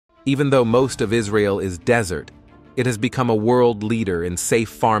Even though most of Israel is desert, it has become a world leader in safe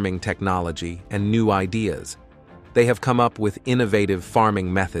farming technology and new ideas. They have come up with innovative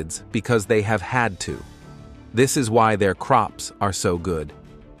farming methods because they have had to. This is why their crops are so good.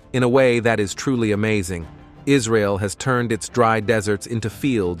 In a way that is truly amazing, Israel has turned its dry deserts into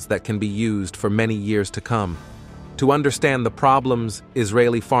fields that can be used for many years to come. To understand the problems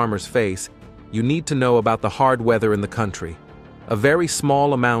Israeli farmers face, you need to know about the hard weather in the country. A very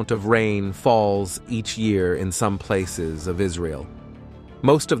small amount of rain falls each year in some places of Israel.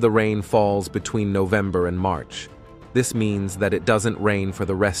 Most of the rain falls between November and March. This means that it doesn't rain for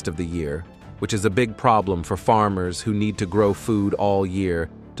the rest of the year, which is a big problem for farmers who need to grow food all year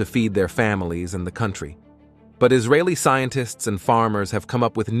to feed their families and the country. But Israeli scientists and farmers have come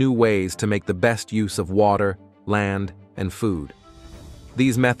up with new ways to make the best use of water, land, and food.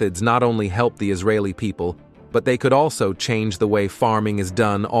 These methods not only help the Israeli people, but they could also change the way farming is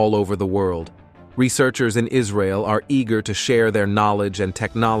done all over the world. Researchers in Israel are eager to share their knowledge and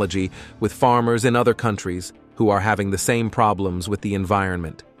technology with farmers in other countries who are having the same problems with the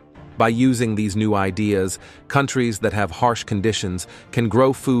environment. By using these new ideas, countries that have harsh conditions can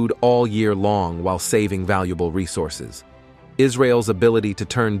grow food all year long while saving valuable resources. Israel's ability to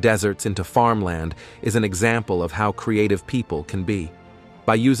turn deserts into farmland is an example of how creative people can be.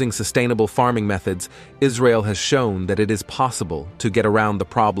 By using sustainable farming methods, Israel has shown that it is possible to get around the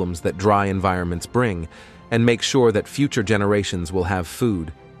problems that dry environments bring and make sure that future generations will have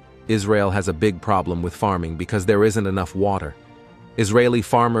food. Israel has a big problem with farming because there isn't enough water. Israeli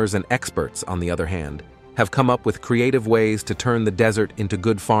farmers and experts, on the other hand, have come up with creative ways to turn the desert into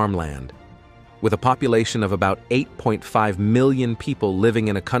good farmland. With a population of about 8.5 million people living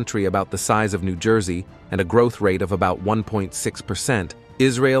in a country about the size of New Jersey and a growth rate of about 1.6%,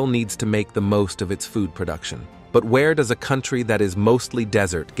 Israel needs to make the most of its food production. But where does a country that is mostly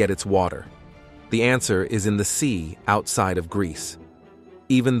desert get its water? The answer is in the sea outside of Greece.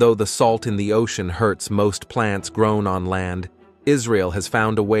 Even though the salt in the ocean hurts most plants grown on land, Israel has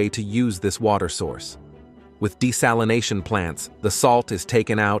found a way to use this water source. With desalination plants, the salt is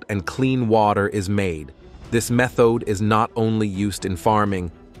taken out and clean water is made. This method is not only used in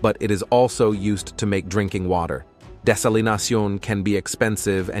farming, but it is also used to make drinking water. Desalination can be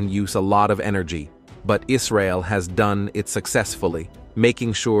expensive and use a lot of energy, but Israel has done it successfully,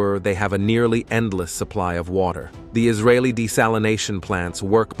 making sure they have a nearly endless supply of water. The Israeli desalination plants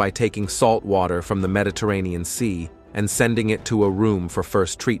work by taking salt water from the Mediterranean Sea and sending it to a room for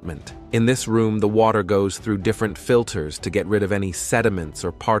first treatment. In this room, the water goes through different filters to get rid of any sediments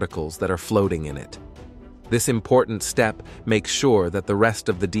or particles that are floating in it. This important step makes sure that the rest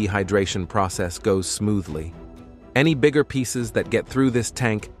of the dehydration process goes smoothly. Any bigger pieces that get through this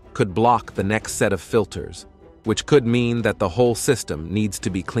tank could block the next set of filters, which could mean that the whole system needs to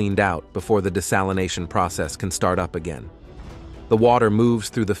be cleaned out before the desalination process can start up again. The water moves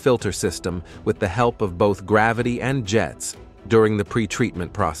through the filter system with the help of both gravity and jets during the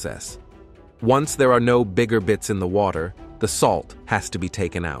pre-treatment process. Once there are no bigger bits in the water, the salt has to be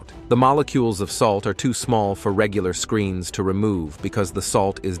taken out. The molecules of salt are too small for regular screens to remove because the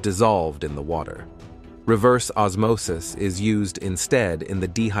salt is dissolved in the water. Reverse osmosis is used instead in the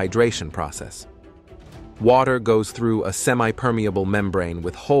dehydration process. Water goes through a semi-permeable membrane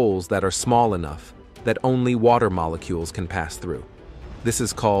with holes that are small enough that only water molecules can pass through. This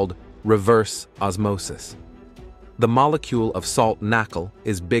is called reverse osmosis. The molecule of salt NaCl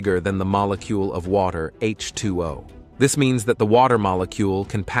is bigger than the molecule of water H2O. This means that the water molecule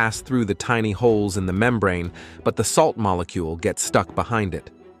can pass through the tiny holes in the membrane, but the salt molecule gets stuck behind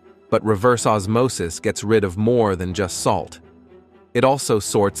it. But reverse osmosis gets rid of more than just salt. It also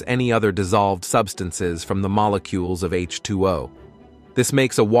sorts any other dissolved substances from the molecules of H2O. This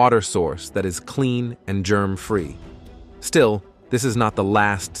makes a water source that is clean and germ-free. Still, this is not the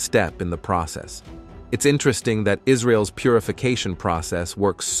last step in the process. It's interesting that Israel's purification process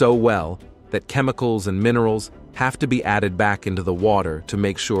works so well that chemicals and minerals have to be added back into the water to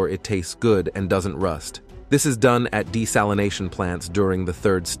make sure it tastes good and doesn't rust. This is done at desalination plants during the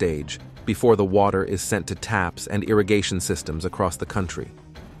third stage, before the water is sent to taps and irrigation systems across the country.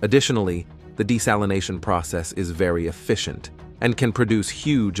 Additionally, the desalination process is very efficient and can produce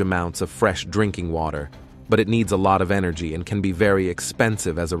huge amounts of fresh drinking water, but it needs a lot of energy and can be very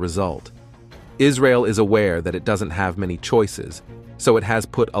expensive as a result. Israel is aware that it doesn't have many choices, so it has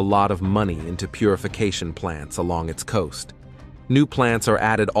put a lot of money into purification plants along its coast. New plants are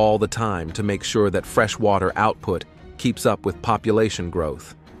added all the time to make sure that freshwater output keeps up with population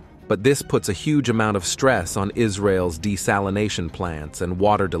growth. But this puts a huge amount of stress on Israel's desalination plants and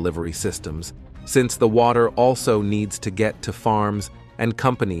water delivery systems, since the water also needs to get to farms and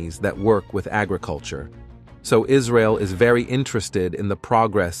companies that work with agriculture. So Israel is very interested in the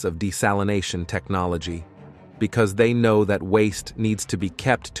progress of desalination technology because they know that waste needs to be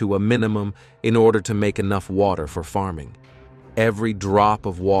kept to a minimum in order to make enough water for farming. Every drop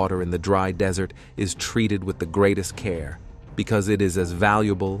of water in the dry desert is treated with the greatest care because it is as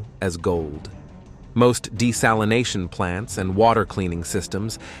valuable as gold. Most desalination plants and water cleaning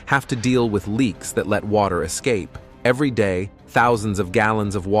systems have to deal with leaks that let water escape. Every day, thousands of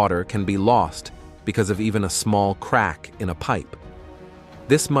gallons of water can be lost because of even a small crack in a pipe.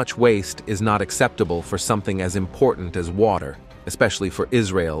 This much waste is not acceptable for something as important as water, especially for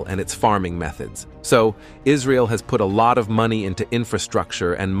Israel and its farming methods. So, Israel has put a lot of money into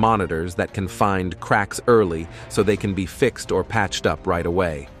infrastructure and monitors that can find cracks early so they can be fixed or patched up right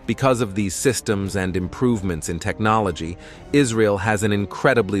away. Because of these systems and improvements in technology, Israel has an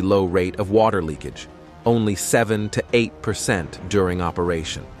incredibly low rate of water leakage, only 7 to 8% during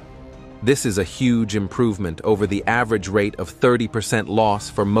operation. This is a huge improvement over the average rate of 30% loss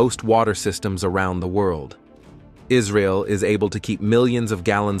for most water systems around the world. Israel is able to keep millions of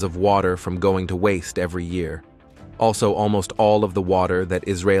gallons of water from going to waste every year. Also, almost all of the water that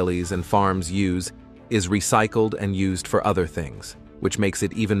Israelis and farms use is recycled and used for other things, which makes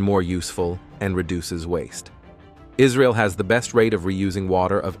it even more useful and reduces waste. Israel has the best rate of reusing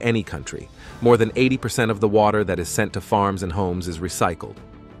water of any country. More than 80% of the water that is sent to farms and homes is recycled.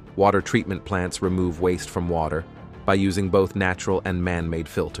 Water treatment plants remove waste from water by using both natural and man-made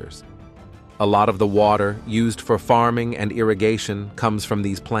filters. A lot of the water used for farming and irrigation comes from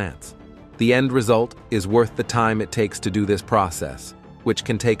these plants. The end result is worth the time it takes to do this process, which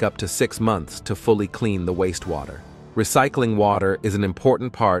can take up to 6 months to fully clean the wastewater. Recycling water is an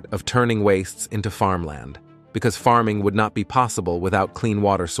important part of turning wastes into farmland, because farming would not be possible without clean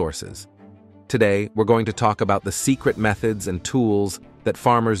water sources. Today, we're going to talk about the secret methods and tools that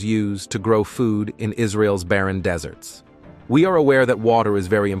farmers use to grow food in Israel's barren deserts. We are aware that water is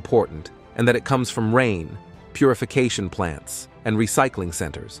very important and that it comes from rain, purification plants, and recycling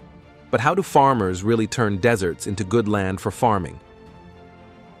centers. But how do farmers really turn deserts into good land for farming?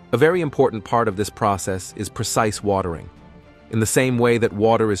 A very important part of this process is precise watering. In the same way that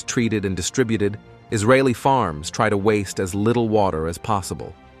water is treated and distributed, Israeli farms try to waste as little water as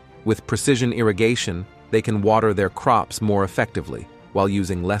possible. With precision irrigation, they can water their crops more effectively while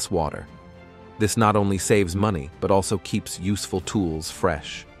using less water. This not only saves money, but also keeps useful tools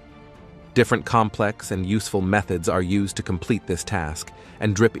fresh. Different complex and useful methods are used to complete this task,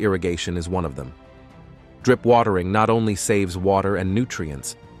 and drip irrigation is one of them. Drip watering not only saves water and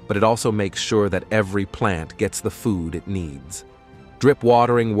nutrients, but it also makes sure that every plant gets the food it needs. Drip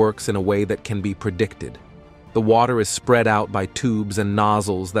watering works in a way that can be predicted. The water is spread out by tubes and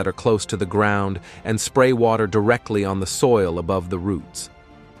nozzles that are close to the ground and spray water directly on the soil above the roots.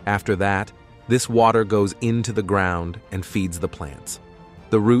 After that, this water goes into the ground and feeds the plants.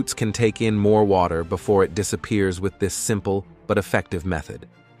 The roots can take in more water before it disappears with this simple but effective method.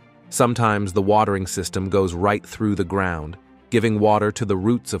 Sometimes the watering system goes right through the ground, giving water to the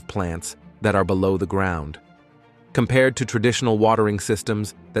roots of plants that are below the ground. Compared to traditional watering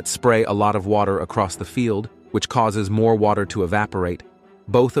systems that spray a lot of water across the field, which causes more water to evaporate,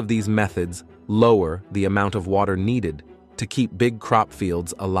 both of these methods lower the amount of water needed to keep big crop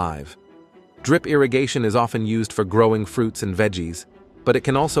fields alive. Drip irrigation is often used for growing fruits and veggies, but it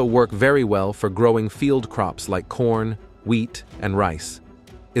can also work very well for growing field crops like corn, wheat, and rice.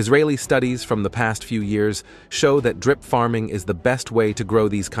 Israeli studies from the past few years show that drip farming is the best way to grow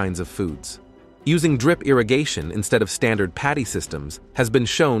these kinds of foods. Using drip irrigation instead of standard paddy systems has been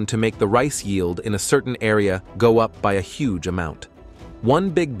shown to make the rice yield in a certain area go up by a huge amount. One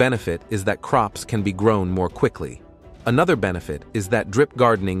big benefit is that crops can be grown more quickly. Another benefit is that drip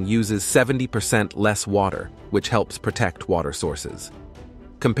gardening uses 70% less water, which helps protect water sources.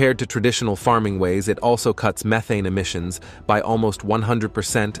 Compared to traditional farming ways, it also cuts methane emissions by almost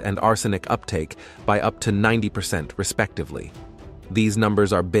 100% and arsenic uptake by up to 90% respectively. These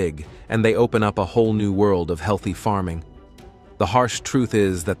numbers are big, and they open up a whole new world of healthy farming. The harsh truth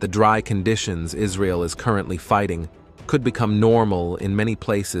is that the dry conditions Israel is currently fighting could become normal in many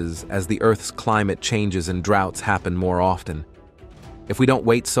places as the Earth's climate changes and droughts happen more often. If we don't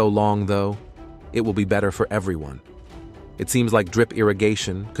wait so long, though, it will be better for everyone. It seems like drip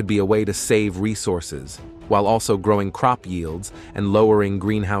irrigation could be a way to save resources, while also growing crop yields and lowering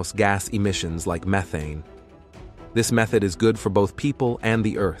greenhouse gas emissions like methane. This method is good for both people and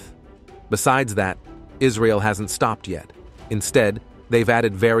the earth. Besides that, Israel hasn't stopped yet. Instead, they've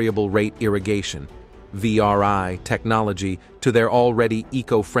added variable rate irrigation, VRI, technology to their already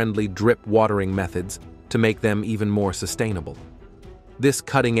eco-friendly drip watering methods to make them even more sustainable. This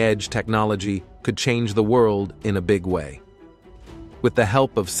cutting-edge technology could change the world in a big way. With the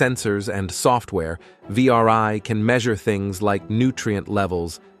help of sensors and software, VRI can measure things like nutrient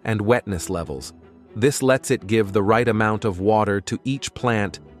levels and wetness levels. This lets it give the right amount of water to each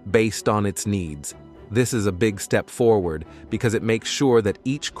plant based on its needs. This is a big step forward because it makes sure that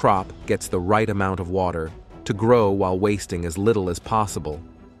each crop gets the right amount of water to grow while wasting as little as possible.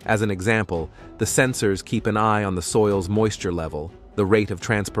 As an example, the sensors keep an eye on the soil's moisture level, the rate of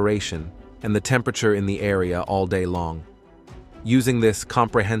transpiration, and the temperature in the area all day long. Using this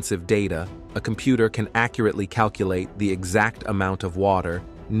comprehensive data, a computer can accurately calculate the exact amount of water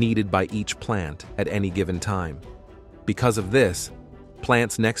needed by each plant at any given time. Because of this,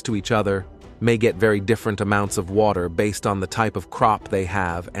 plants next to each other may get very different amounts of water based on the type of crop they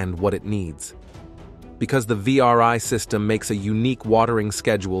have and what it needs. Because the VRI system makes a unique watering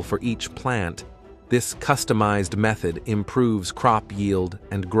schedule for each plant, this customized method improves crop yield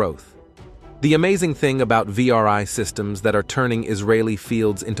and growth. The amazing thing about VRI systems that are turning Israeli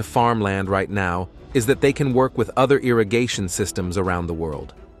fields into farmland right now is that they can work with other irrigation systems around the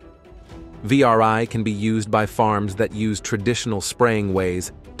world. VRI can be used by farms that use traditional spraying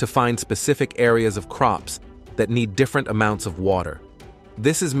ways to find specific areas of crops that need different amounts of water.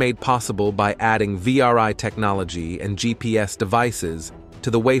 This is made possible by adding VRI technology and GPS devices to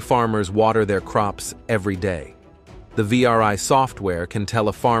the way farmers water their crops every day. The VRI software can tell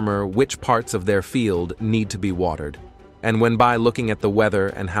a farmer which parts of their field need to be watered, and when by looking at the weather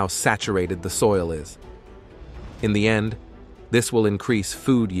and how saturated the soil is. In the end, this will increase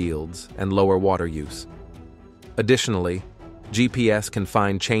food yields and lower water use. Additionally, GPS can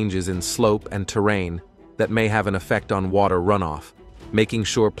find changes in slope and terrain that may have an effect on water runoff, making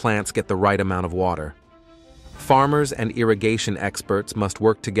sure plants get the right amount of water. Farmers and irrigation experts must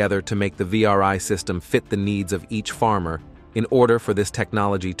work together to make the VRI system fit the needs of each farmer in order for this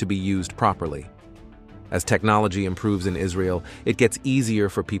technology to be used properly. As technology improves in Israel, it gets easier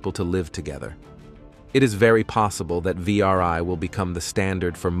for people to live together. It is very possible that VRI will become the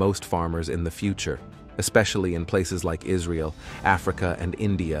standard for most farmers in the future, especially in places like Israel, Africa, and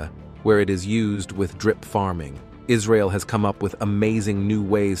India, where it is used with drip farming. Israel has come up with amazing new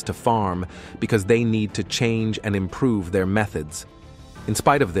ways to farm because they need to change and improve their methods. In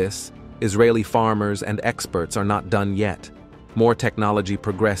spite of this, Israeli farmers and experts are not done yet. More technology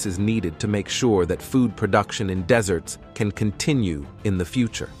progress is needed to make sure that food production in deserts can continue in the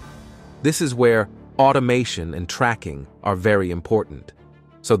future. This is where automation and tracking are very important,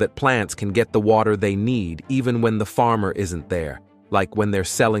 so that plants can get the water they need even when the farmer isn't there, like when they're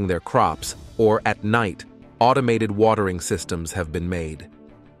selling their crops or at night. Automated watering systems have been made.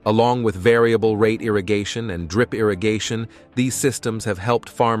 Along with variable rate irrigation and drip irrigation, these systems have helped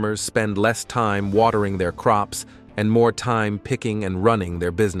farmers spend less time watering their crops and more time picking and running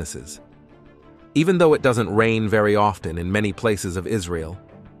their businesses. Even though it doesn't rain very often in many places of Israel,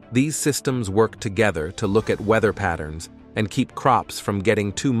 these systems work together to look at weather patterns and keep crops from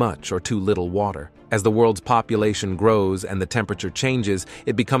getting too much or too little water. As the world's population grows and the temperature changes,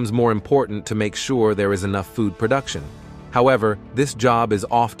 it becomes more important to make sure there is enough food production. However, this job is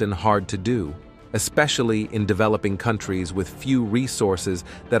often hard to do, especially in developing countries with few resources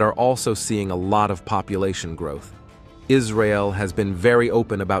that are also seeing a lot of population growth. Israel has been very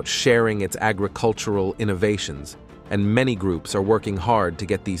open about sharing its agricultural innovations, and many groups are working hard to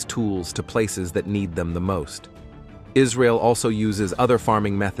get these tools to places that need them the most. Israel also uses other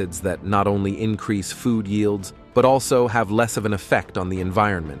farming methods that not only increase food yields, but also have less of an effect on the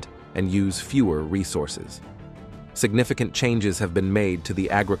environment and use fewer resources. Significant changes have been made to the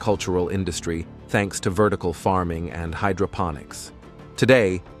agricultural industry thanks to vertical farming and hydroponics.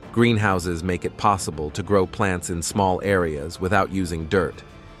 Today, greenhouses make it possible to grow plants in small areas without using dirt.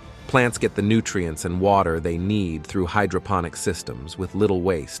 Plants get the nutrients and water they need through hydroponic systems with little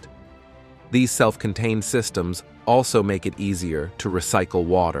waste. These self-contained systems also make it easier to recycle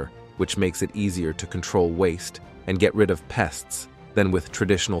water, which makes it easier to control waste and get rid of pests than with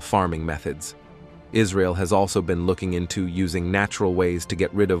traditional farming methods. Israel has also been looking into using natural ways to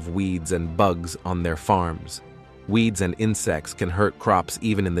get rid of weeds and bugs on their farms. Weeds and insects can hurt crops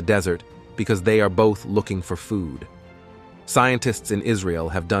even in the desert because they are both looking for food. Scientists in Israel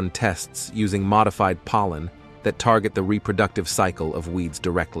have done tests using modified pollen that target the reproductive cycle of weeds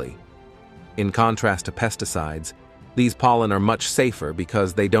directly. In contrast to pesticides, these pollen are much safer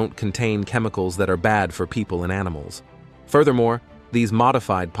because they don't contain chemicals that are bad for people and animals. Furthermore, these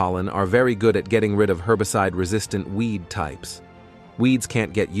modified pollen are very good at getting rid of herbicide-resistant weed types. Weeds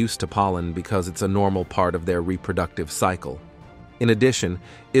can't get used to pollen because it's a normal part of their reproductive cycle. In addition,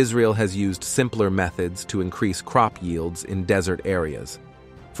 Israel has used simpler methods to increase crop yields in desert areas.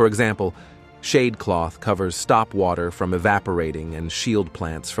 For example, shade cloth covers stop water from evaporating and shield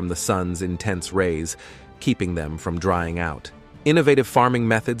plants from the sun's intense rays, keeping them from drying out. Innovative farming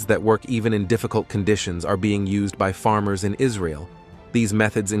methods that work even in difficult conditions are being used by farmers in Israel. These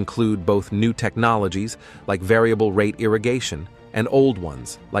methods include both new technologies, like variable rate irrigation, and old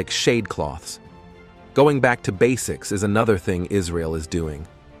ones, like shade cloths. Going back to basics is another thing Israel is doing.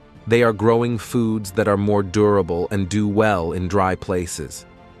 They are growing foods that are more durable and do well in dry places.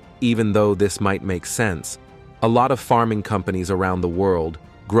 Even though this might make sense, a lot of farming companies around the world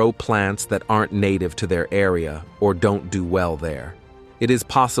grow plants that aren't native to their area or don't do well there. It is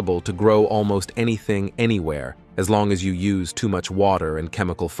possible to grow almost anything anywhere as long as you use too much water and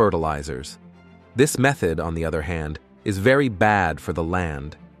chemical fertilizers. This method, on the other hand, is very bad for the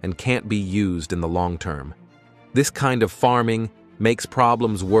land and can't be used in the long term. This kind of farming makes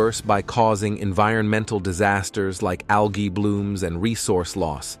problems worse by causing environmental disasters like algae blooms and resource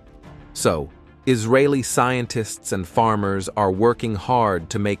loss. So, Israeli scientists and farmers are working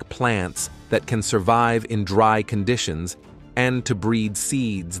hard to make plants that can survive in dry conditions and to breed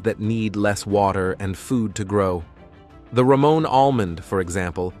seeds that need less water and food to grow. The Ramon almond, for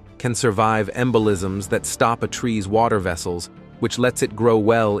example, can survive embolisms that stop a tree's water vessels, which lets it grow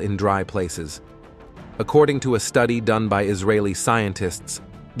well in dry places. According to a study done by Israeli scientists,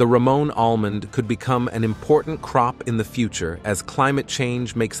 the Ramon almond could become an important crop in the future as climate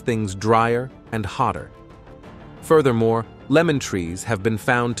change makes things drier and hotter. Furthermore, lemon trees have been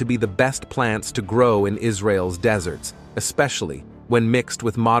found to be the best plants to grow in Israel's deserts, especially when mixed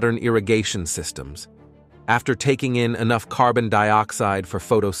with modern irrigation systems. After taking in enough carbon dioxide for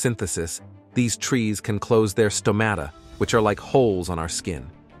photosynthesis, these trees can close their stomata, which are like holes on our skin.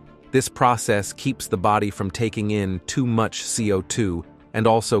 This process keeps the body from taking in too much CO2 and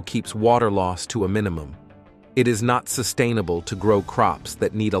also keeps water loss to a minimum. It is not sustainable to grow crops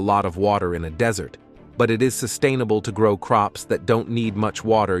that need a lot of water in a desert, but it is sustainable to grow crops that don't need much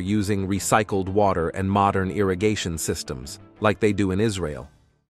water using recycled water and modern irrigation systems, like they do in Israel.